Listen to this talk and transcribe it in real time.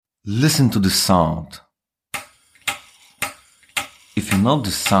Listen to the sound. If you know the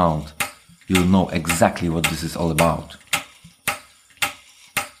sound, you'll know exactly what this is all about.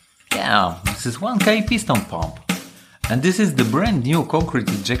 Yeah, this is 1K piston pump. And this is the brand new Concrete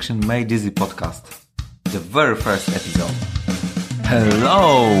Injection Made Easy podcast. The very first episode.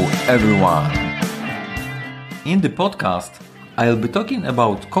 Hello everyone! In the podcast, I'll be talking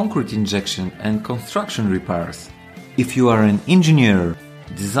about concrete injection and construction repairs. If you are an engineer,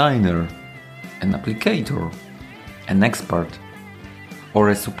 designer, an applicator, an expert, or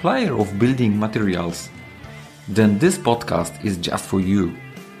a supplier of building materials, then this podcast is just for you.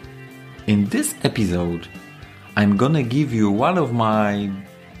 In this episode, I'm gonna give you one of my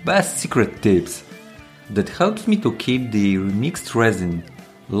best secret tips that helps me to keep the remixed resin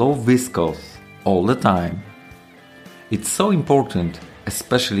low viscous all the time. It's so important,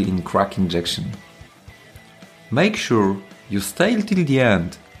 especially in crack injection. Make sure you stay till the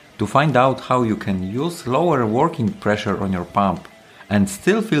end to find out how you can use lower working pressure on your pump and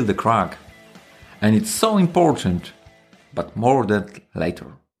still fill the crack. And it's so important, but more that later.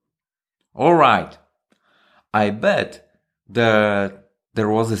 Alright, I bet that there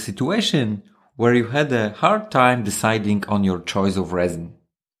was a situation where you had a hard time deciding on your choice of resin.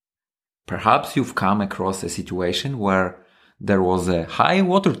 Perhaps you've come across a situation where there was a high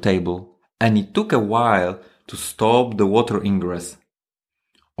water table and it took a while to stop the water ingress.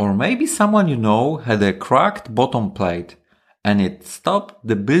 Or maybe someone you know had a cracked bottom plate and it stopped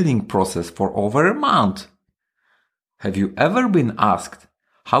the building process for over a month. Have you ever been asked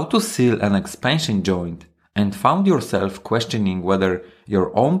how to seal an expansion joint and found yourself questioning whether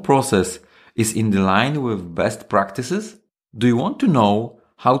your own process is in the line with best practices? Do you want to know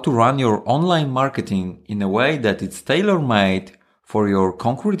how to run your online marketing in a way that it's tailor-made for your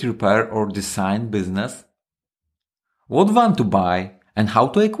concrete repair or design business? What van to buy and how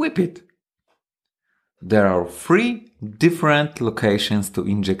to equip it? There are 3 different locations to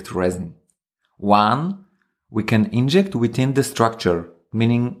inject resin. 1, we can inject within the structure,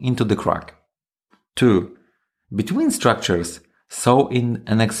 meaning into the crack. 2, between structures, so in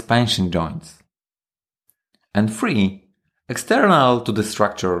an expansion joint. And 3, external to the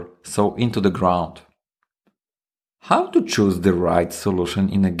structure, so into the ground. How to choose the right solution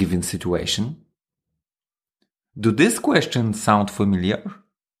in a given situation? Do these questions sound familiar?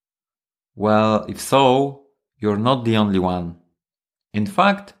 Well, if so, you're not the only one. In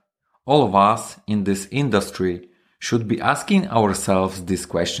fact, all of us in this industry should be asking ourselves these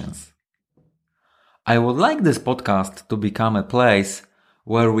questions. I would like this podcast to become a place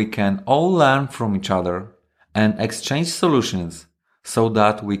where we can all learn from each other and exchange solutions so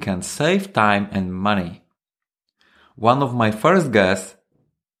that we can save time and money. One of my first guests,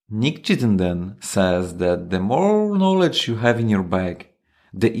 Nick Chittenden, says that the more knowledge you have in your bag,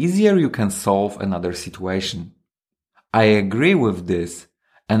 the easier you can solve another situation. I agree with this,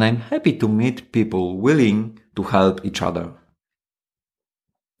 and I'm happy to meet people willing to help each other.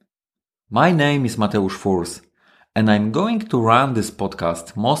 My name is Mateusz Furs, and I'm going to run this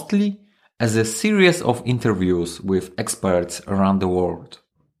podcast mostly as a series of interviews with experts around the world.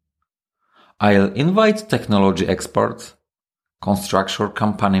 I'll invite technology experts, construction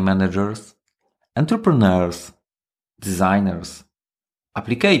company managers, entrepreneurs, designers,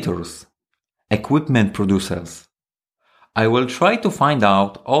 applicators, equipment producers. I will try to find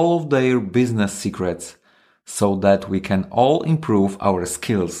out all of their business secrets so that we can all improve our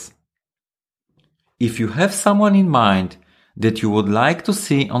skills. If you have someone in mind that you would like to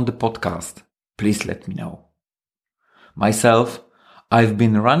see on the podcast, please let me know. Myself, I've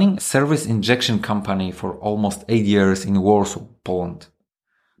been running a service injection company for almost 8 years in Warsaw, Poland.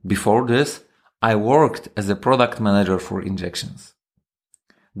 Before this, I worked as a product manager for injections.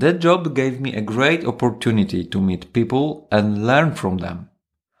 That job gave me a great opportunity to meet people and learn from them.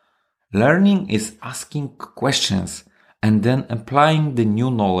 Learning is asking questions and then applying the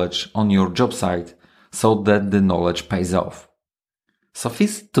new knowledge on your job site so that the knowledge pays off.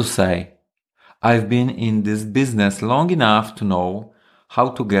 Suffice to say, I've been in this business long enough to know how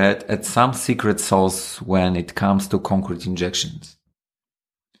to get at some secret sauce when it comes to concrete injections.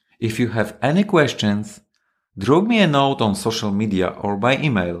 If you have any questions, drop me a note on social media or by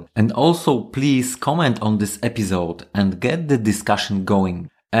email. And also please comment on this episode and get the discussion going.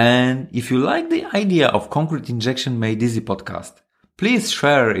 And if you like the idea of Concrete Injection Made Easy podcast, please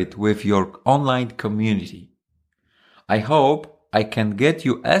share it with your online community. I hope I can get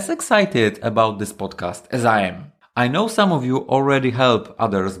you as excited about this podcast as I am. I know some of you already help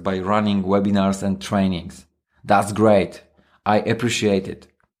others by running webinars and trainings. That's great. I appreciate it.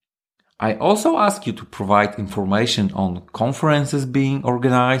 I also ask you to provide information on conferences being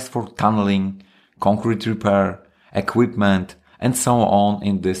organized for tunneling, concrete repair, equipment, and so on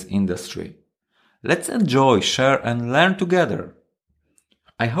in this industry. Let's enjoy, share, and learn together.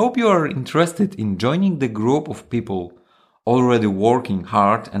 I hope you are interested in joining the group of people already working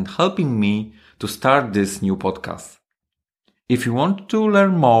hard and helping me to start this new podcast. If you want to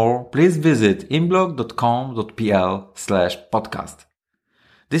learn more, please visit imblog.com.pl/podcast.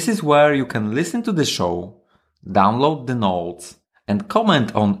 This is where you can listen to the show, download the notes, and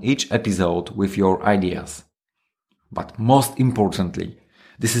comment on each episode with your ideas. But most importantly,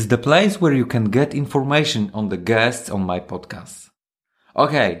 this is the place where you can get information on the guests on my podcasts.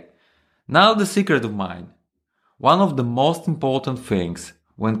 Okay, now the secret of mine. One of the most important things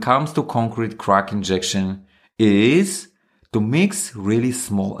when it comes to concrete crack injection is to mix really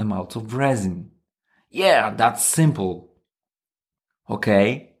small amounts of resin. Yeah, that's simple.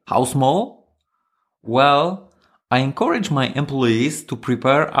 Okay, how small? Well, I encourage my employees to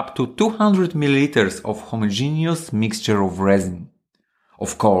prepare up to 200 milliliters of homogeneous mixture of resin.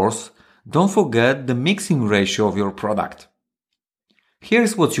 Of course, don't forget the mixing ratio of your product.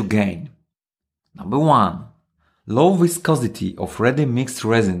 Here's what you gain. Number 1. Low viscosity of ready mixed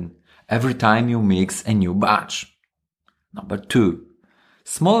resin every time you mix a new batch. Number 2.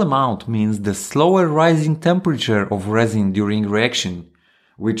 Small amount means the slower rising temperature of resin during reaction,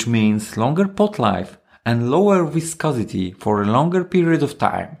 which means longer pot life and lower viscosity for a longer period of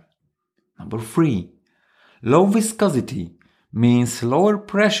time. Number 3. Low viscosity means lower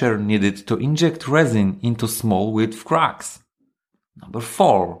pressure needed to inject resin into small width cracks. Number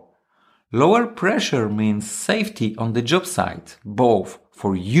 4. Lower pressure means safety on the job site, both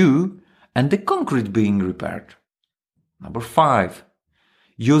for you and the concrete being repaired. Number 5.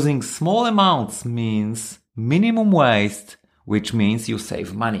 Using small amounts means minimum waste, which means you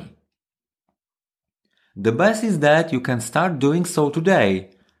save money. The best is that you can start doing so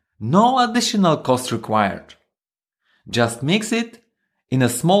today. No additional cost required. Just mix it in a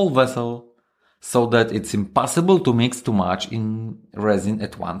small vessel so that it's impossible to mix too much in resin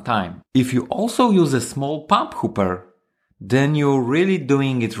at one time. If you also use a small pump hooper, then you're really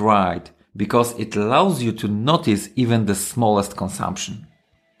doing it right because it allows you to notice even the smallest consumption.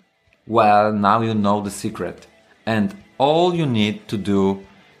 Well, now you know the secret, and all you need to do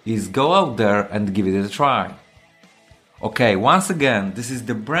is go out there and give it a try. Okay, once again, this is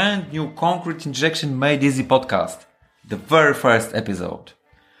the brand new Concrete Injection Made Easy podcast, the very first episode.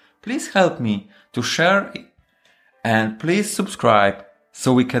 Please help me to share it and please subscribe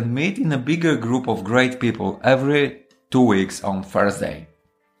so we can meet in a bigger group of great people every 2 weeks on Thursday.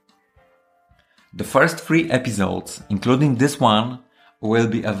 The first 3 episodes, including this one, will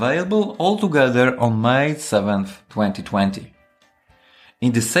be available altogether on May 7th, 2020.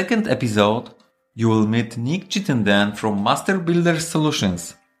 In the second episode, you will meet Nick Chittenden from Master Builder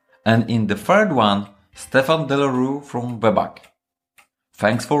Solutions, and in the third one, Stefan Delarue from Webac.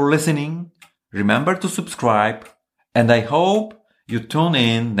 Thanks for listening, remember to subscribe, and I hope you tune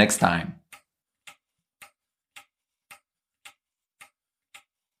in next time.